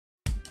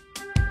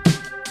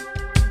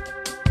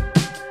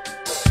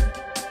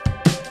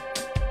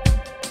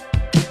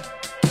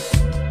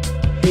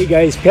Hey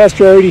guys,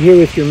 Pastor Artie here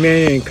with your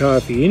Manna and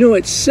Coffee. You know,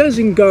 it says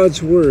in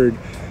God's Word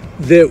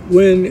that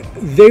when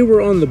they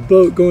were on the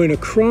boat going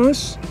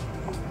across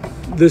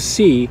the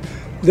sea,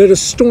 that a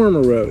storm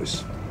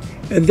arose.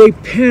 And they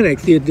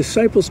panicked, the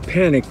disciples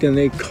panicked, and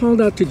they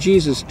called out to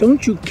Jesus,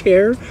 "Don't you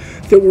care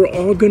that we're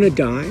all going to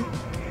die?"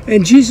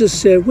 And Jesus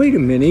said, wait a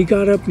minute. He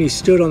got up and he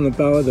stood on the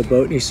bow of the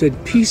boat and he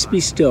said, "Peace be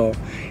still."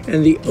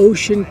 And the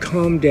ocean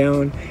calmed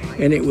down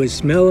and it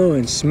was mellow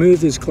and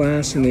smooth as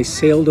glass, and they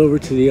sailed over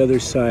to the other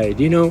side.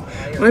 You know,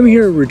 I'm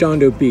here at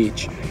Redondo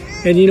Beach,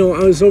 and you know,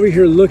 I was over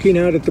here looking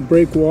out at the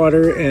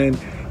breakwater, and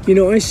you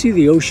know, I see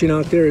the ocean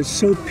out there. It's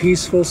so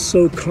peaceful,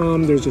 so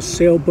calm. There's a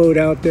sailboat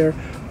out there.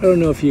 I don't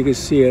know if you can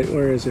see it.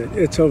 Where is it?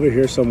 It's over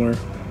here somewhere.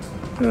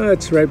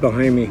 It's right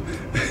behind me.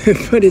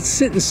 But it's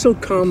sitting so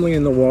calmly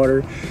in the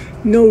water.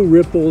 No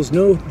ripples,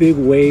 no big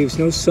waves,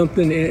 no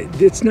something.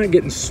 It's not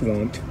getting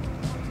swamped.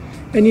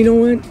 And you know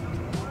what?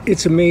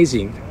 It's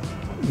amazing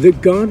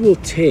that God will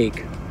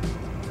take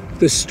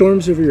the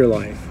storms of your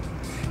life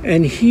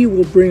and He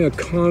will bring a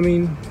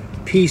calming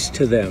peace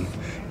to them,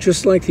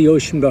 just like the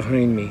ocean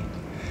behind me.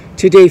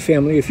 Today,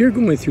 family, if you're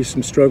going through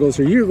some struggles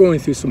or you're going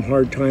through some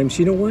hard times,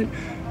 you know what?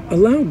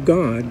 Allow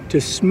God to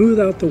smooth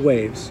out the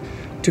waves,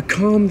 to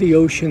calm the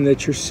ocean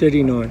that you're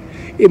sitting on.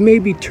 It may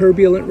be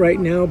turbulent right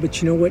now,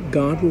 but you know what?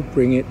 God will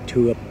bring it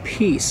to a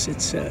peace,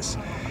 it says.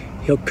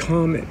 He'll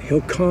calm it.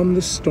 He'll calm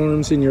the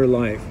storms in your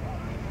life.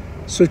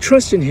 So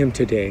trust in Him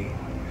today.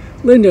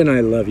 Linda and I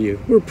love you.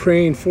 We're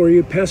praying for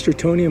you. Pastor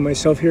Tony and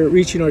myself here at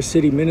Reaching Our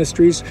City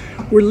Ministries,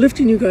 we're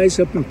lifting you guys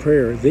up in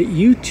prayer that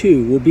you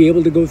too will be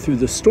able to go through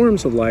the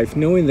storms of life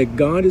knowing that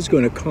God is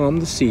going to calm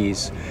the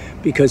seas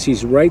because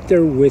He's right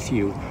there with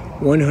you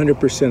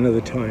 100% of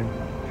the time.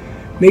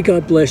 May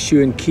God bless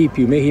you and keep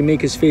you. May He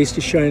make His face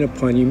to shine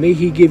upon you. May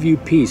He give you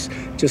peace,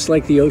 just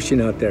like the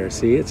ocean out there.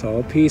 See, it's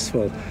all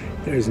peaceful.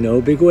 There's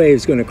no big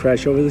waves going to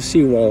crash over the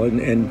seawall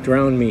and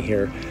drown me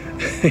here.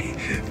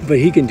 But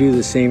He can do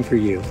the same for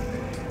you.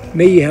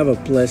 May you have a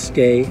blessed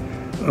day.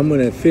 I'm going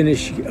to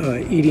finish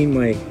eating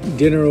my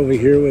dinner over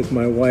here with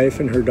my wife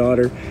and her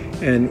daughter,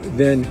 and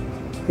then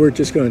we're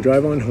just going to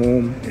drive on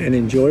home and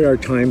enjoy our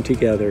time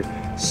together.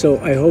 So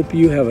I hope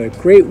you have a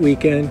great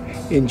weekend.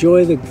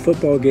 Enjoy the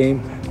football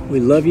game. We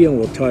love you, and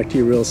we'll talk to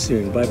you real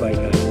soon. Bye-bye,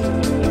 guys.